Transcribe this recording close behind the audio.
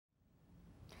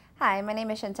Hi, my name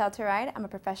is Chantelle Tarride. I'm a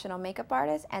professional makeup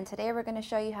artist, and today we're going to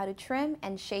show you how to trim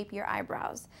and shape your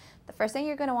eyebrows. The first thing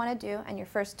you're going to want to do, and your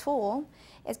first tool,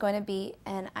 is going to be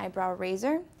an eyebrow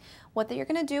razor. What you're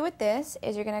going to do with this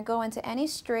is you're going to go into any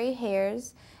stray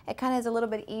hairs. It kind of is a little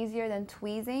bit easier than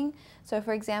tweezing. So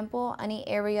for example, any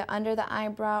area under the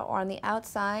eyebrow or on the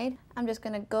outside, I'm just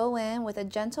going to go in with a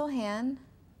gentle hand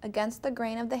against the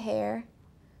grain of the hair,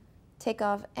 take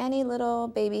off any little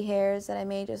baby hairs that I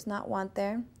may just not want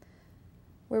there.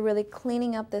 We're really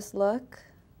cleaning up this look.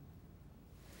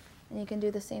 And you can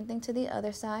do the same thing to the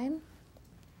other side.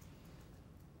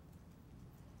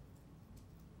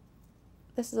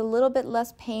 This is a little bit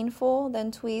less painful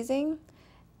than tweezing,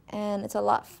 and it's a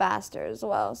lot faster as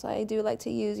well. So I do like to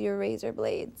use your razor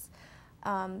blades.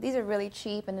 These are really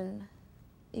cheap, and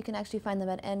you can actually find them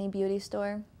at any beauty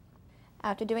store.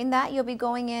 After doing that, you'll be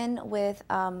going in with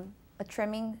a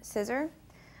trimming scissor.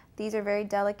 These are very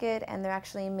delicate, and they're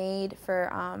actually made for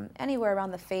anywhere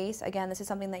around the face. Again, this is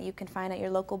something that you can find at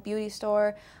your local beauty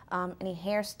store, any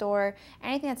hair store,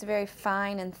 anything that's very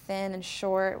fine and thin and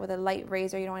short with a light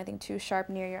razor. You don't want anything too sharp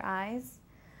near your eyes.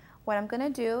 What I'm going to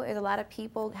do is, a lot of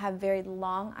people have very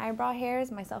long eyebrow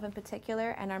hairs, myself in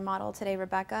particular, and our model today,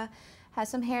 Rebecca, has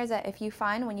some hairs that if you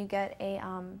find when you get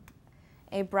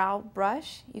a brow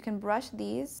brush, you can brush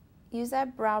these. Use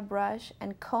that brow brush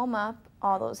and comb up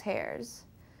all those hairs.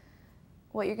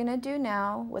 What you're going to do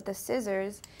now with the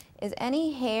scissors is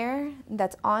any hair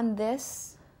that's on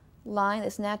this line,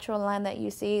 this natural line that you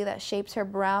see that shapes her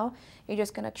brow, you're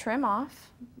just going to trim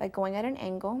off by going at an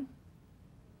angle.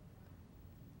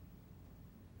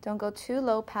 Don't go too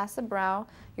low past the brow.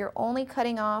 You're only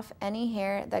cutting off any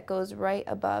hair that goes right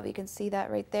above. You can see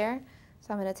that right there.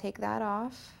 So I'm going to take that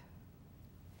off.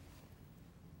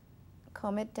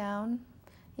 Comb it down.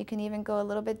 You can even go a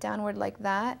little bit downward like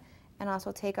that, and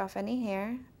also take off any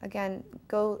hair. Again,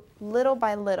 go little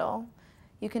by little.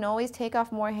 You can always take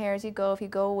off more hair as you go. If you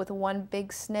go with one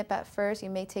big snip at first, you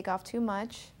may take off too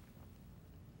much.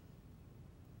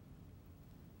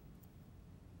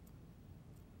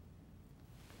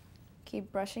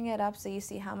 Keep brushing it up so you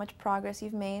see how much progress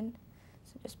you've made.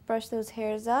 So just brush those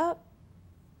hairs up,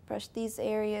 brush these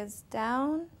areas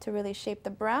down to really shape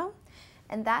the brow.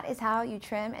 And that is how you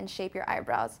trim and shape your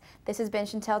eyebrows. This has been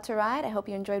Chantelle Tarride. I hope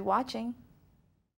you enjoyed watching.